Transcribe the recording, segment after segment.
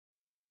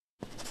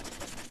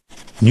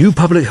New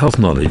public health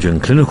knowledge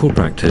and clinical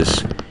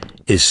practice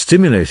is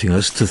stimulating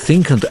us to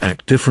think and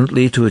act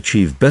differently to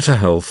achieve better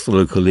health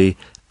locally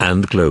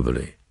and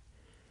globally.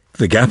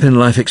 The gap in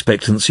life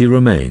expectancy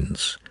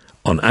remains.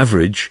 On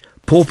average,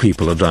 poor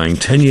people are dying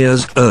 10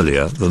 years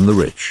earlier than the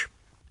rich.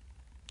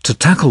 To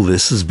tackle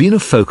this has been a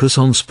focus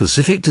on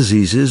specific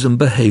diseases and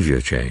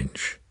behaviour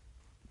change.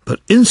 But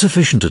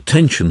insufficient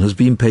attention has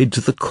been paid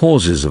to the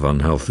causes of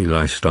unhealthy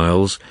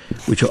lifestyles,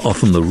 which are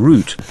often the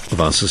root of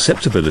our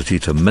susceptibility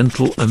to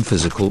mental and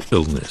physical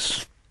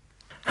illness.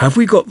 Have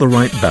we got the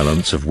right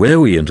balance of where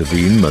we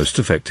intervene most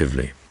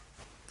effectively?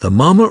 The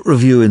Marmot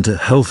Review into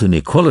Health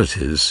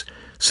Inequalities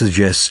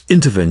suggests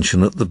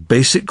intervention at the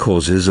basic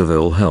causes of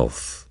ill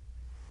health.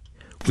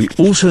 We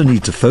also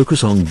need to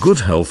focus on good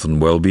health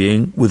and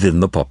well-being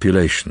within the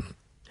population.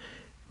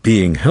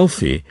 Being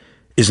healthy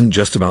isn't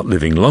just about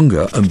living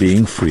longer and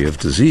being free of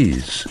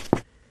disease.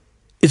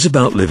 It's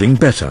about living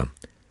better,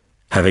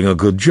 having a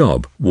good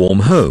job,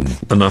 warm home,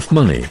 enough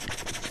money,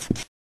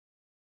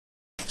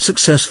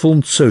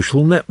 successful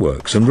social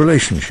networks and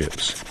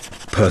relationships,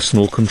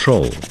 personal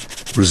control,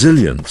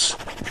 resilience,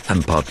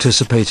 and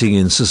participating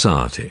in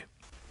society.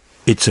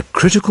 It's a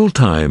critical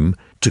time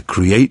to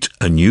create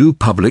a new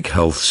public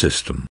health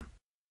system.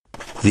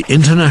 The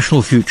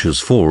International Futures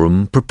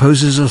Forum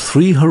proposes a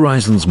 3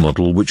 horizons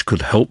model which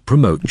could help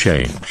promote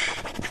change.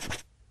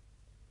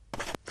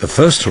 The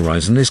first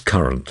horizon is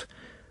current,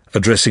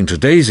 addressing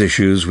today's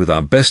issues with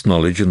our best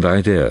knowledge and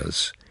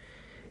ideas.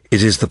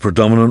 It is the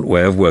predominant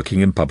way of working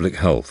in public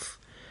health,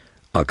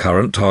 our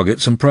current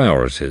targets and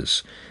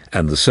priorities,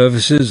 and the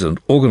services and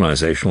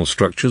organizational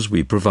structures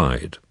we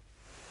provide.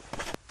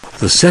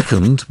 The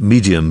second,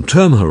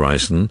 medium-term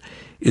horizon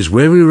is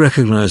where we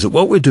recognize that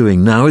what we're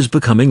doing now is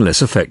becoming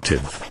less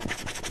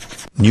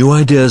effective. New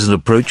ideas and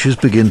approaches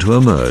begin to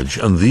emerge,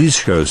 and these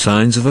show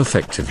signs of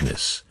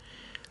effectiveness.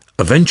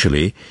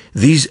 Eventually,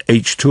 these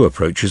H2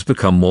 approaches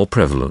become more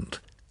prevalent,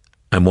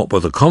 and what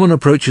were the common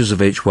approaches of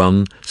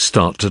H1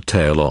 start to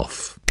tail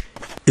off.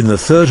 In the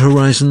third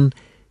horizon,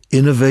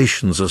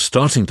 innovations are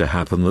starting to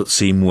happen that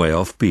seem way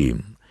off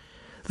beam.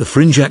 The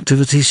fringe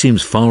activity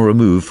seems far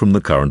removed from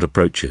the current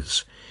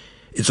approaches.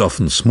 It's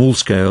often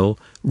small-scale,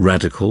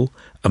 radical,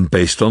 and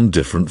based on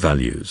different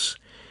values.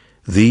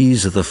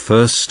 These are the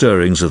first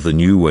stirrings of the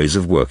new ways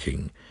of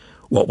working,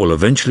 what will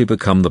eventually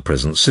become the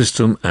present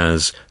system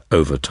as,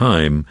 over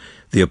time,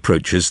 the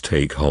approaches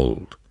take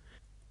hold.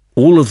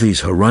 All of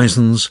these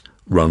horizons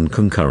run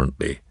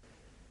concurrently.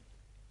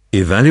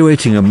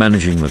 Evaluating and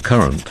managing the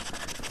current,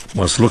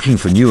 whilst looking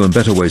for new and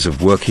better ways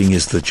of working,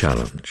 is the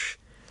challenge.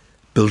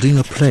 Building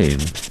a plane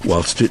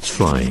whilst it's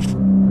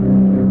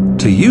flying.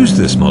 To use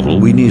this model,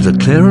 we need a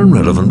clear and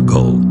relevant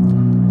goal.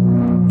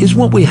 Is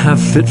what we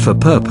have fit for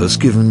purpose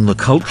given the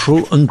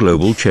cultural and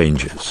global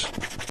changes?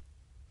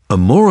 A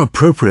more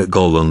appropriate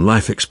goal than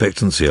life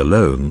expectancy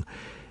alone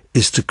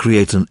is to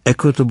create an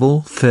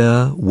equitable,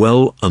 fair,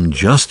 well and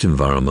just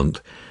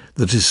environment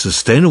that is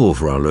sustainable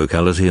for our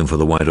locality and for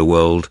the wider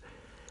world,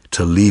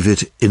 to leave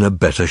it in a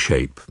better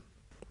shape.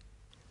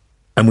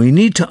 And we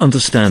need to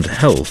understand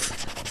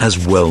health as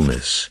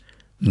wellness,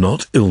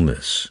 not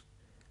illness,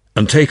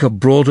 and take a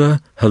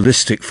broader,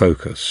 holistic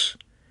focus.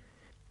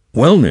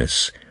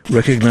 Wellness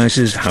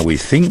recognizes how we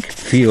think,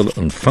 feel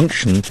and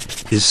function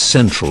is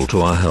central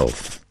to our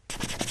health.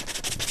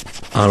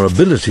 Our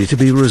ability to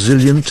be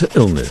resilient to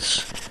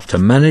illness, to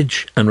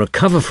manage and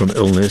recover from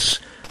illness,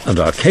 and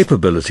our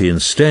capability in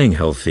staying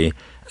healthy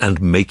and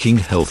making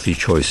healthy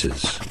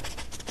choices.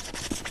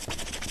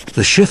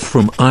 The shift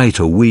from I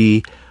to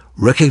we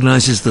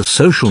recognizes the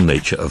social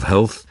nature of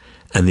health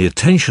and the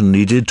attention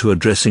needed to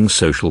addressing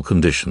social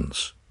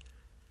conditions.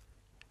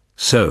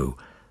 So,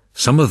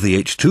 some of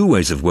the H2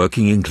 ways of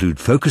working include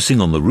focusing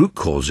on the root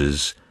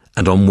causes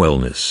and on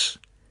wellness.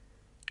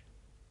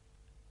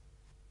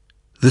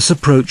 This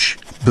approach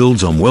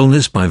builds on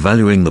wellness by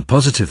valuing the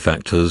positive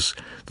factors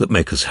that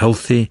make us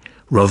healthy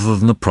rather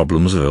than the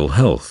problems of ill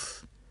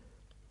health.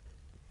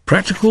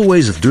 Practical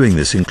ways of doing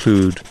this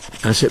include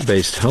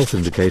asset-based health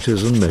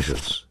indicators and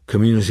measures,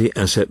 community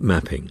asset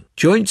mapping,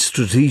 joint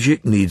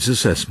strategic needs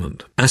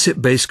assessment,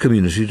 asset-based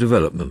community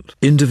development,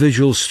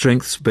 individual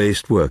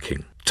strengths-based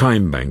working,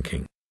 time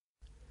banking.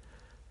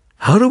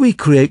 How do we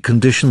create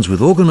conditions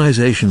with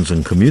organizations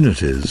and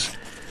communities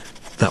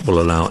that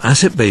will allow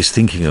asset-based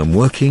thinking and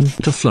working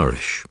to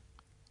flourish?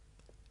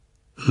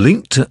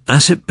 Linked to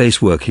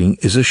asset-based working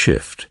is a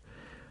shift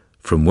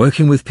from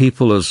working with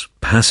people as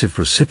passive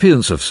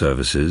recipients of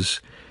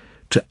services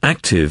to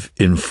active,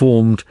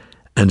 informed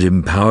and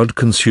empowered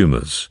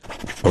consumers,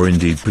 or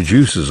indeed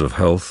producers of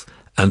health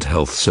and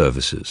health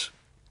services.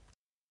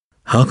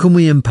 How can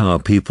we empower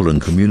people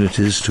and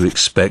communities to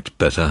expect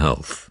better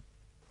health?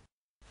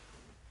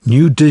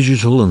 New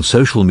digital and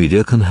social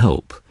media can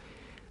help.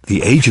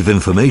 The age of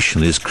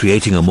information is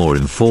creating a more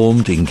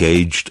informed,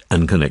 engaged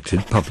and connected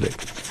public.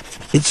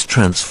 It's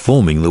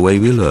transforming the way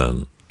we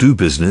learn, do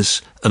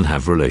business and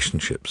have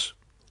relationships.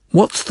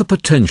 What's the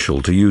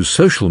potential to use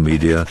social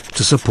media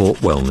to support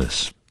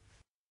wellness?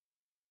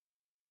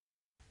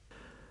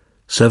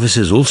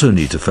 services also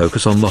need to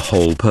focus on the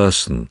whole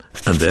person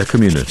and their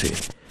community,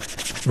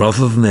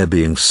 rather than their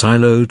being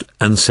siloed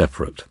and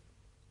separate.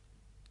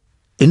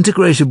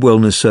 Integrated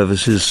wellness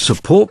services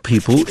support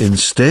people in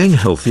staying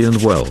healthy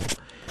and well,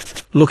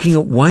 looking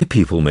at why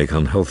people make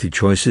unhealthy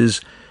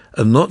choices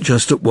and not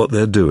just at what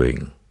they're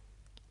doing.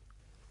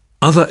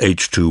 Other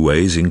H2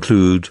 ways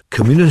include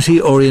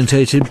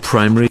community-orientated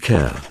primary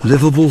care,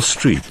 livable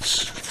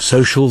streets,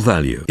 social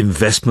value,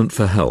 investment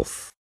for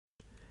health.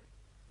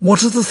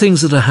 What are the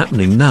things that are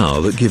happening now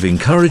that give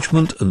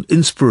encouragement and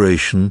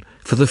inspiration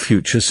for the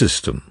future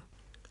system?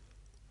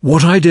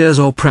 What ideas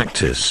or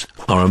practice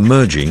are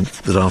emerging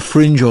that are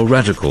fringe or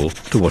radical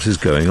to what is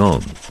going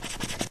on?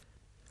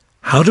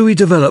 How do we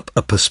develop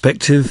a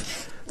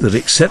perspective that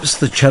accepts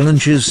the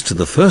challenges to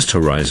the first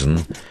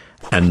horizon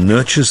and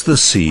nurtures the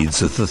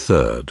seeds of the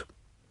third?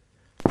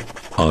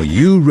 Are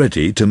you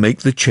ready to make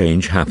the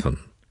change happen?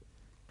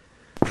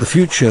 The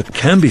future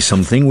can be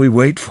something we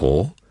wait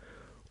for,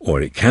 or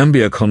it can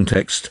be a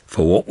context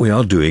for what we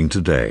are doing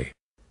today.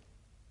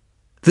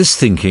 This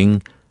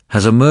thinking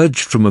has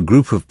emerged from a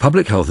group of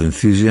public health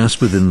enthusiasts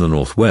within the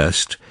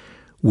Northwest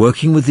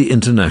working with the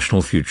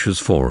International Futures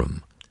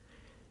Forum.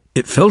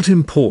 It felt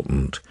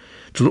important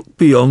to look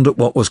beyond at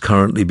what was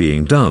currently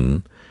being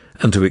done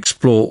and to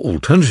explore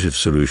alternative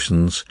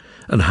solutions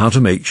and how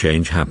to make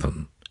change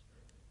happen.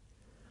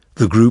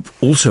 The group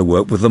also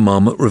worked with the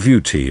Marmot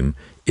Review team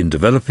in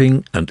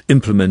developing and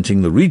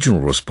implementing the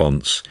regional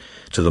response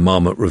to the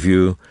Marmot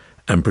Review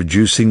and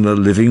producing the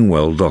Living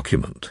Well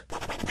document.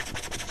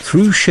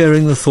 Through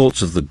sharing the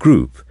thoughts of the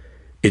group,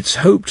 it's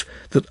hoped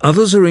that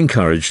others are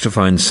encouraged to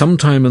find some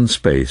time and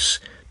space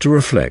to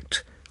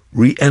reflect,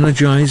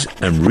 re-energize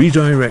and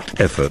redirect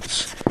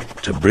efforts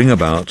to bring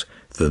about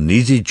the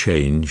needed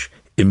change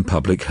in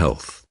public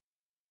health.